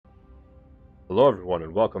Hello everyone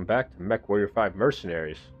and welcome back to Mechwarrior 5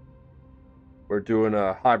 Mercenaries. We're doing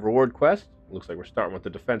a high reward quest. Looks like we're starting with the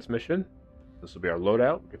defense mission. This will be our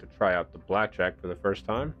loadout. We get to try out the blackjack for the first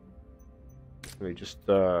time. Let me just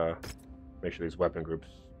make sure these weapon groups,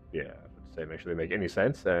 make sure they make any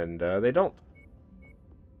sense, and they don't.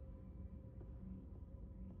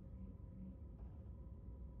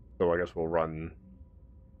 So I guess we'll run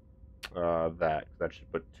that. That should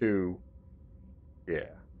put two. Yeah.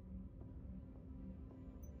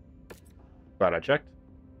 Glad I checked.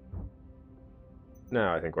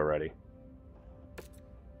 Now I think we're ready.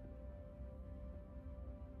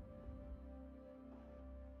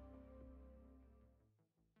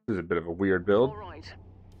 This is a bit of a weird build. All right.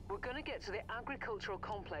 We're going to get to the agricultural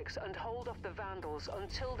complex and hold off the Vandals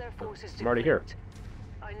until their forces I'm already here.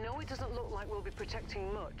 I know it doesn't look like we'll be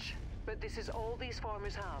protecting much, but this is all these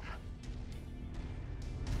farmers have.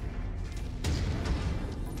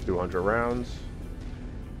 200 rounds.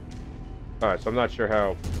 Alright, so I'm not sure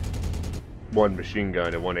how one machine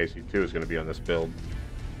gun and one AC2 is going to be on this build.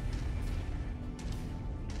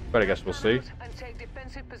 But I guess we'll see. And take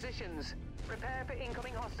defensive positions. Prepare for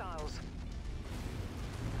incoming hostiles.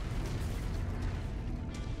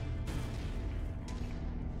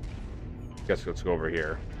 Guess let's go over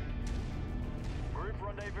here. Group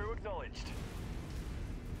rendezvous acknowledged.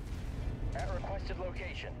 At requested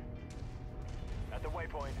location. At the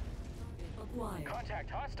waypoint. Acquired. Contact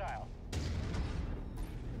hostile.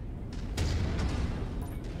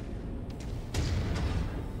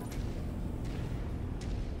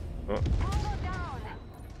 Oh. Down.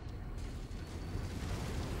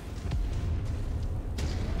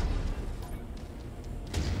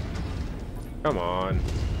 Come on.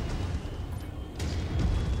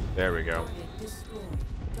 There we go. Target destroyed.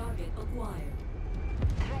 Target acquired.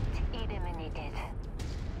 Threat eliminated.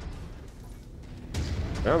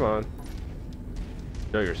 Come on.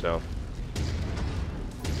 Show yourself.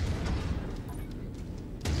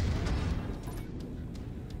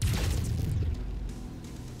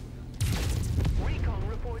 Recon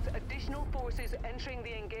reports additional forces entering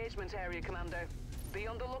the engagement area, Commander. Be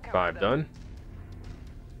on the lookout. 5 done.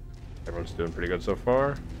 Everyone's doing pretty good so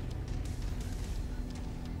far.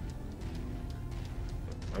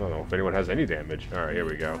 I don't know if anyone has any damage. Alright, here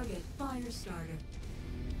we go. Target fire starter.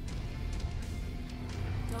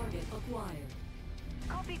 Target acquired.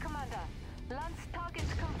 Copy, Commander. Lance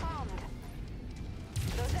targets confirmed.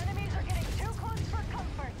 Those enemies are getting too close for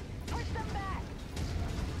comfort. Push them back.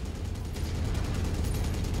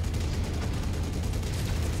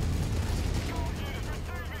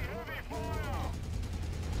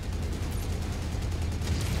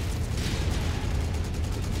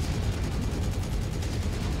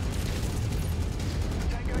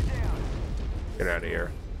 Tango down. Get out of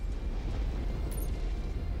here.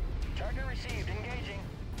 Target received. Engaging.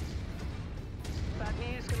 Bad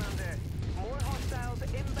news, Commander. More hostiles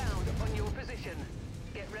inbound on your position.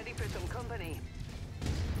 Get ready for some company.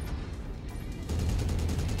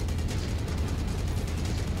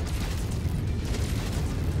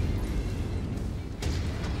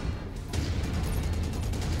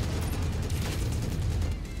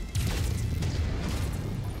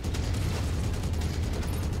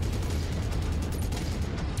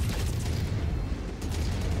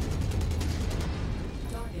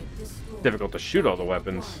 Target destroyed. Difficult to shoot all the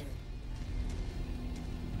weapons. Acquired.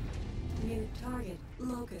 New target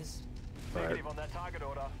locust. Alright, Negative on that target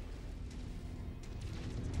order.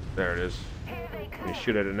 there it is. Here they Can come. you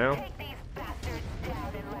shoot at it now? Take these bastards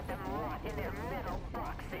down and let them rot in their metal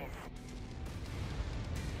boxes.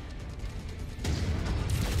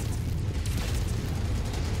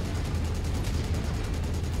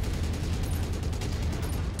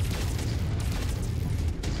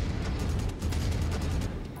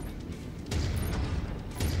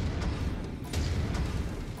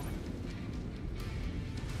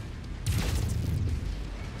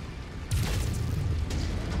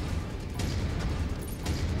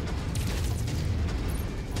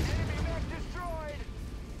 Enemy mech destroyed.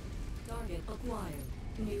 Target acquired.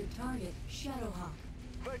 New target Shadowhawk.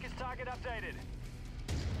 Focus target updated.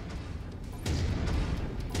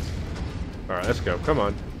 Alright, let's go. Come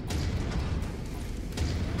on.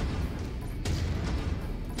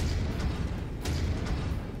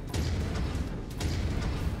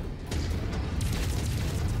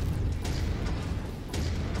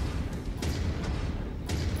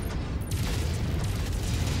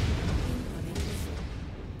 Incoming missile.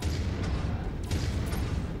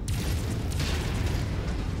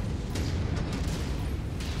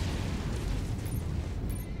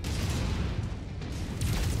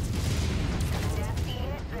 Nasty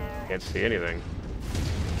hit there. Can't see anything.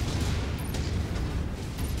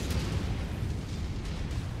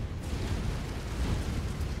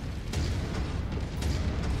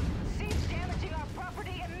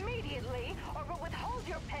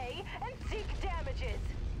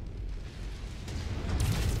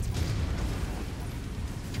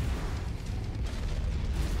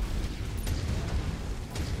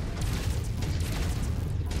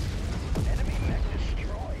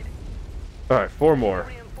 Alright, 4 more.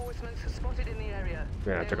 Reinforcements spotted in the area.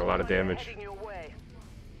 Yeah, I took a lot of damage. Heading your way.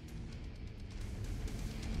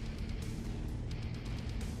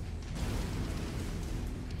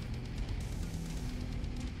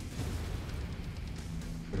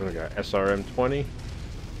 We got SRM-20.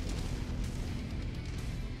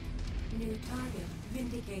 New target,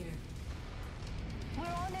 Vindicator. We're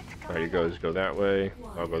on it, Alright, you guys go that way.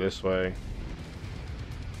 I'll go this way.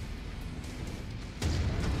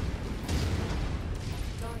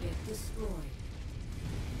 Target destroyed.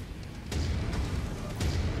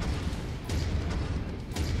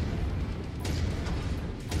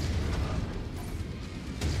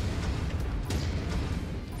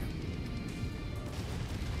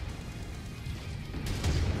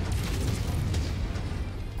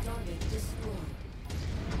 Target destroyed.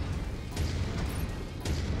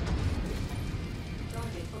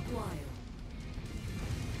 Target acquired.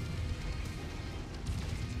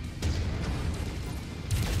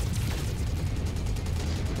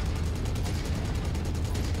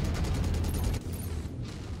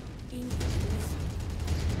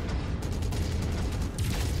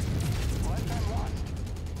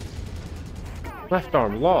 Left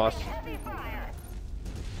arm lost? Heavy fire.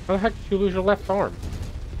 How the heck did you lose your left arm?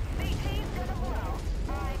 CT's gonna blow.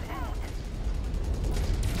 I'm out.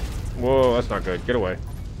 Whoa, that's not good. Get away.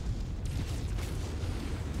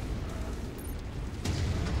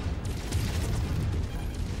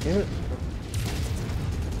 Damn it.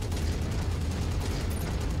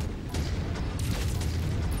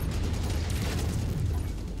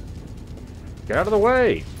 Get out of the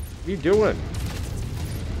way! What are you doing?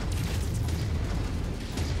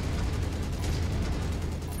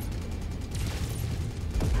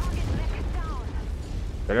 Target Misc down.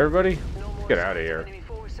 Is that everybody? No more Get out of signs here. Enemy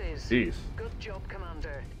forces. Jeez. Good job,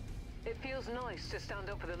 Commander. It feels nice to stand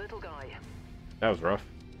up for the little guy. That was rough.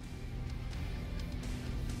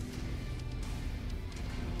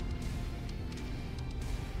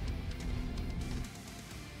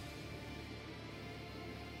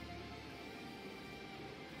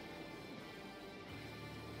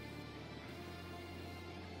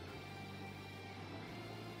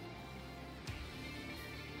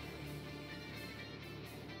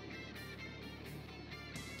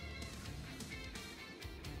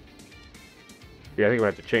 Yeah, I think we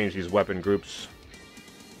have to change these weapon groups.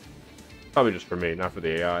 Probably just for me, not for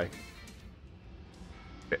the AI.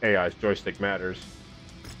 The AI's joystick matters.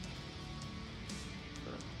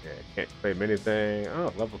 Okay, can't claim anything.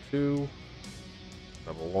 Oh, level 2.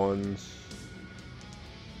 Level 1s.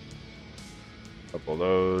 Couple of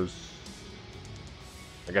those.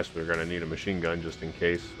 I guess we're gonna need a machine gun just in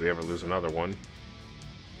case we ever lose another one.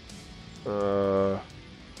 I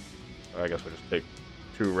guess we'll just take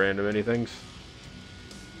 2 random anythings.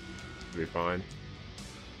 Be fine.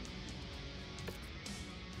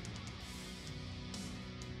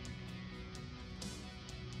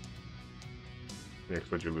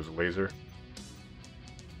 Next, would you lose a laser?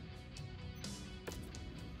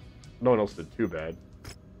 No one else did too bad.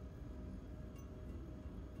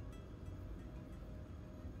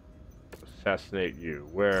 Assassinate you.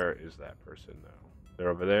 Where is that person though? They're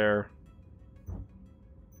over there.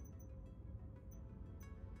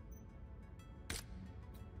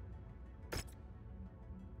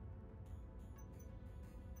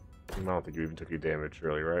 I don't think you even took any damage,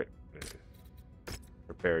 really, right?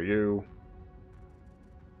 Repair you.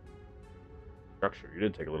 Structure, you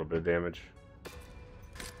did take a little bit of damage.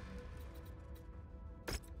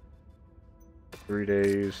 3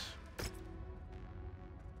 days.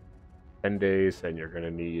 10 days, and you're going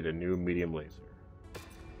to need a new medium laser.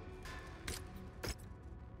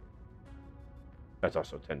 That's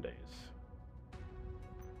also 10 days.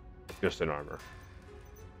 Just in armor.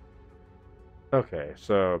 Okay,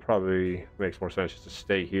 so probably makes more sense just to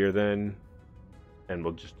stay here then. And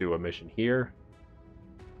we'll just do a mission here.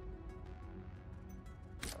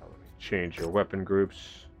 Let me change your weapon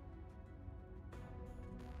groups.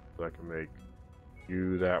 So I can make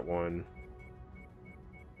you that one.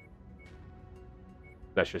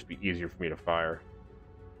 That should just be easier for me to fire.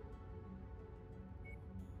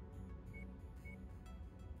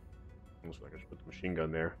 Looks like I should put the machine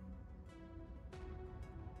gun there.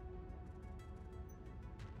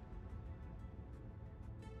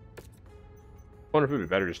 I wonder if it would be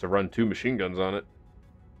better just to run 2 machine guns on it.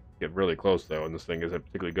 Get really close though, and this thing isn't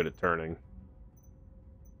particularly good at turning.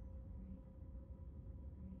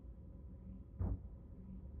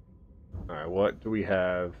 Alright, what do we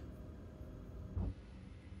have?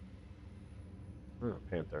 Oh,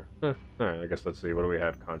 Panther. Alright, I guess let's see. What do we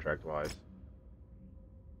have contract-wise?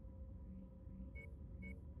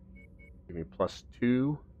 Give me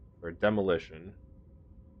 +2. for demolition.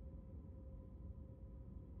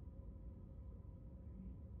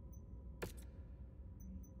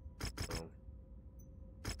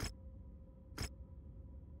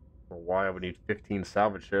 Why I would need 15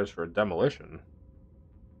 salvage shares for a demolition.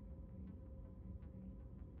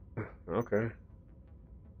 Okay.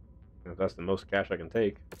 If that's the most cash I can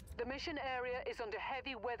take. The mission area is under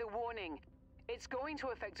heavy weather warning. It's going to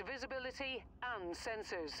affect visibility and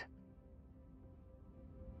sensors.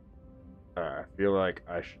 I feel like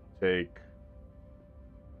I should take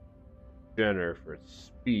Jenner for its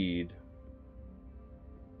speed.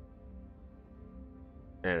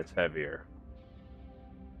 And it's heavier.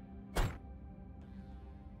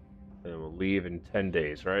 And we'll leave in 10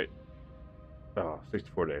 days, right? Oh,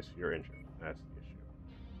 64 days. You're injured. That's the issue.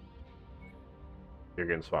 You're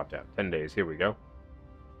getting swapped out. 10 days. Here we go.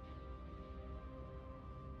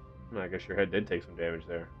 I guess your head did take some damage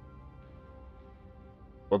there.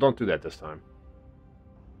 Well, don't do that this time.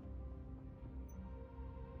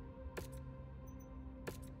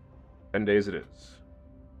 "10 days it is."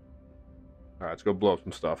 Alright, let's go blow up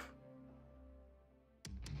some stuff.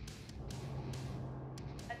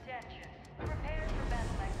 Attention. Prepare for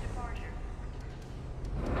battle axe departure.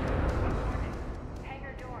 Warning.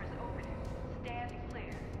 Hangar doors opening. Stand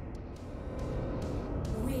clear.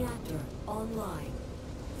 Reactor online.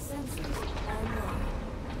 Sensors online.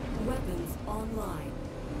 Weapons online.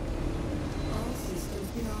 All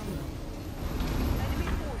systems nominal. Enemy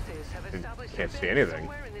forces have established Can't a see base anything.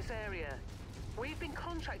 somewhere in this area. We've been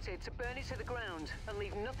contracted to burn it to the ground and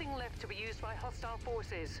leave nothing left to be used by hostile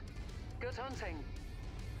forces. Good hunting.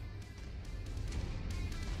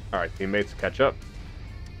 Alright, teammates, catch up.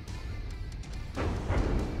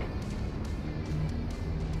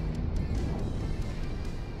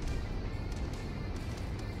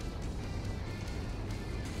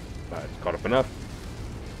 Alright, it's caught up enough.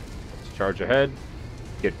 Let's charge ahead.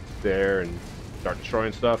 Get there and start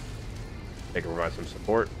destroying stuff. They can provide some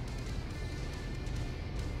support.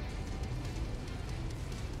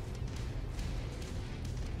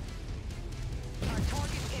 Our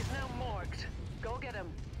target is now marked. Go get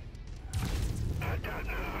him. I don't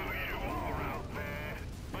know who you are out there,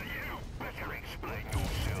 but you better explain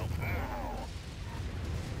yourself now.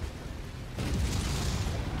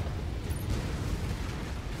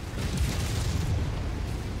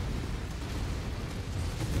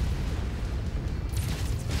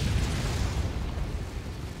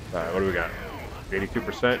 Alright, what do we got?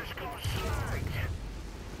 82%.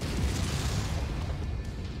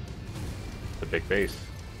 The big base.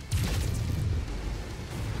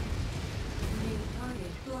 New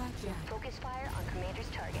target blackjack. Focus fire on commander's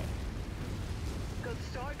target. Good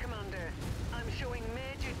start, Commander. I'm showing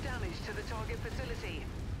major damage to the target facility.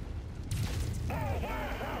 Our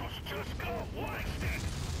warehouse just got wasted.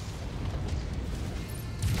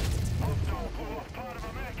 Hostile pull off part of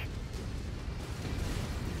a mech.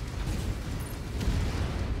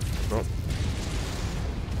 Oh.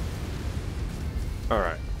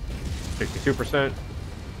 Alright. 62%.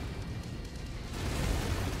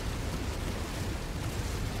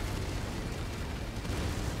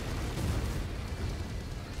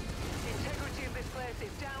 Integrity of this place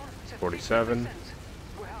is down to 47. 50%.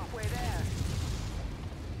 We're halfway there.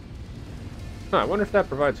 Huh, I wonder if that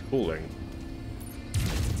provides cooling.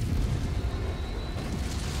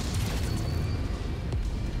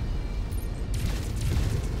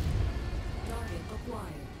 Target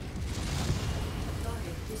acquired.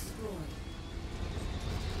 Target destroyed.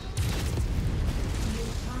 New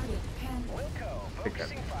target can. Wilco,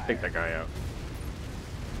 focusing fire. Take that guy out.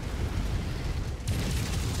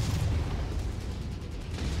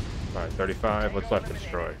 Alright, 35. What's left to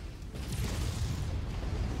destroy?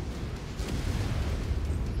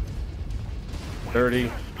 $30.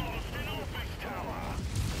 Lost an office tower.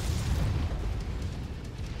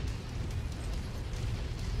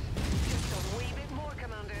 Just a wee bit more,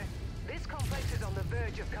 Commander. This complex is on the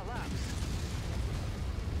verge of collapse.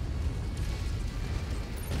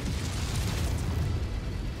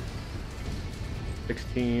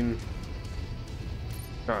 $16.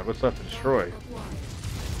 Alright, what's left to destroy? Acquired.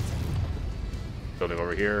 Building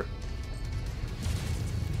over here.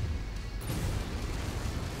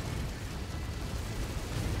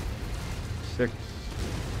 Six.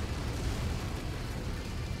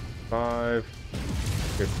 5.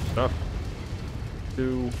 Here's some stuff.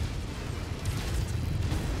 2.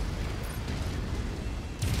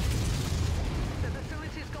 The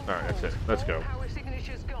facility's gone All right, that's cold. it. Let's All go. Power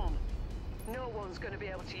signature's gone. No one's going to be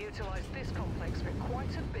able to utilize this complex for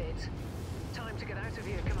quite a bit. Time to get out of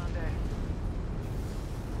here, Commander.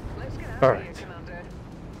 Let's get out All of here, right. Commander.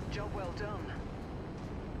 Job well done.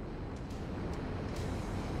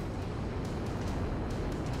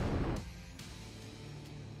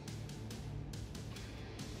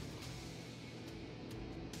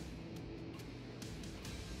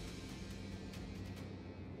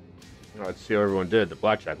 Let's see how everyone did. The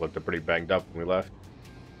blackjack looked pretty banged up when we left.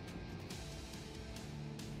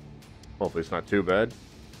 Hopefully it's not too bad.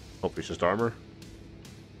 Hopefully it's just armor.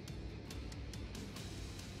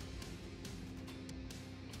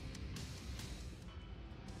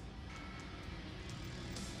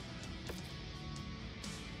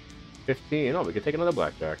 $15. Oh, we could take another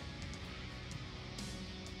blackjack.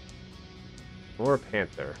 Or a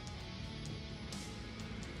panther.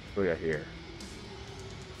 What do we got here?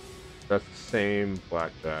 That's the same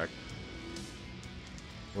blackjack.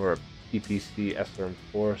 Or a PPC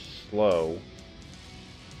SRM4 slow.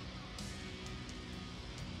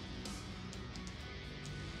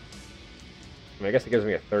 I mean, I guess it gives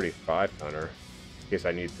me a 35 tonner in case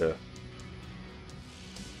I need to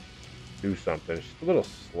do something. It's just a little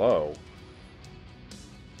slow.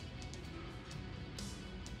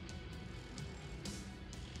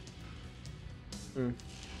 Maybe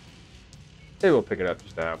we'll pick it up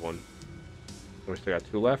just to have one. We still got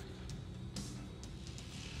 2 left.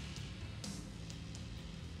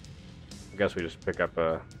 I guess we just pick up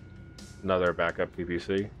another backup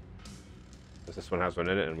PPC. Because this one has one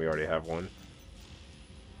in it and we already have one.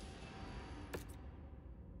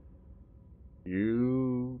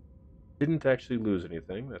 You didn't actually lose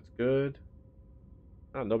anything. That's good.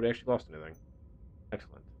 Oh, nobody actually lost anything.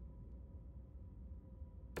 Excellent.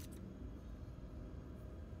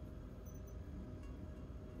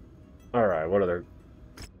 Alright, what other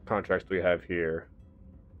contracts do we have here?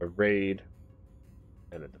 A raid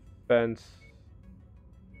and a defense.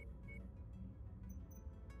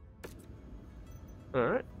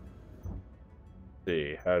 Alright.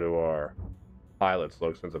 See, how do our pilots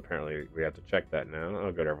look, since apparently we have to check that now.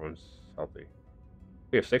 Oh good, everyone's healthy.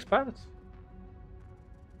 We have 6 pilots?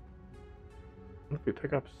 What if we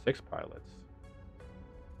pick up 6 pilots?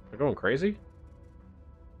 They're going crazy?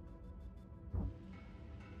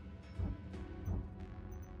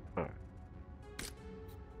 Alright.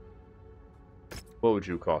 What would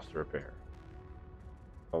you cost to repair?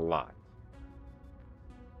 A lot.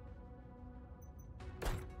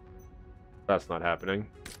 That's not happening.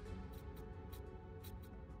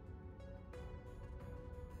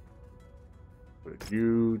 But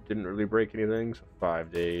you didn't really break anything, so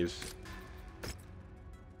 5 days.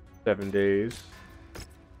 7 days.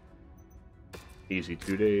 Easy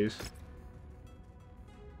 2 days.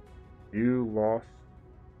 You lost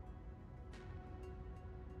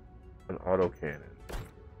an autocannon.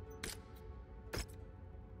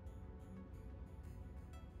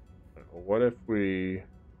 What if we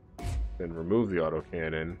then remove the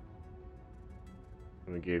autocannon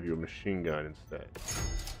and we gave you a machine gun instead?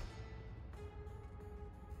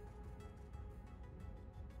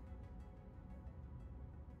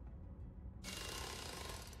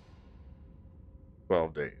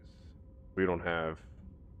 Days. We don't have.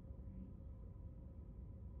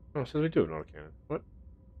 Oh, so we do have an autocannon. What?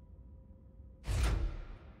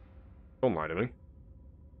 Don't lie to me.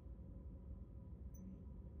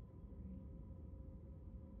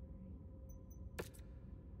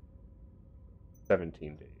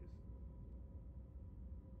 $17 days.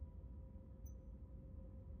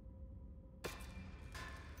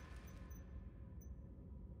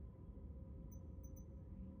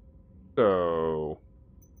 So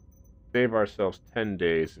save ourselves 10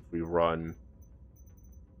 days if we run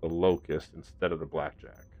the Locust instead of the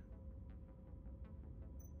Blackjack.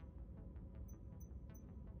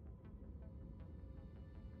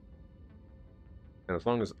 And as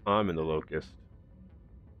long as I'm in the Locust,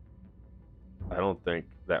 I don't think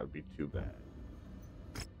that would be too bad.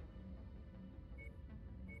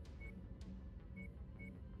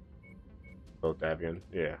 Oh, Davian,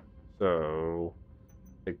 yeah. So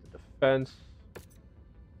take the defense.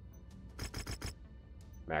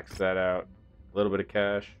 Max that out. A little bit of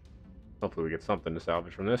cash. Hopefully we get something to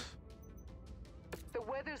salvage from this. The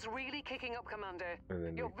weather's really kicking up, Commander. And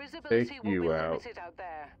then Your visibility take will be you out. limited out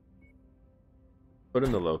there. Put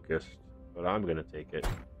in the Locust, but I'm going to take it.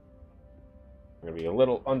 I'm going to be a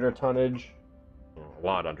little under tonnage. A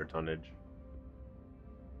lot under tonnage.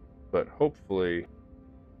 But hopefully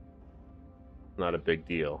not a big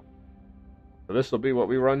deal. So this will be what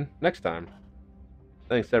we run next time.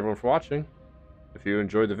 Thanks everyone for watching. If you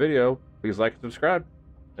enjoyed the video, please like and subscribe,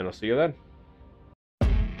 and I'll see you then.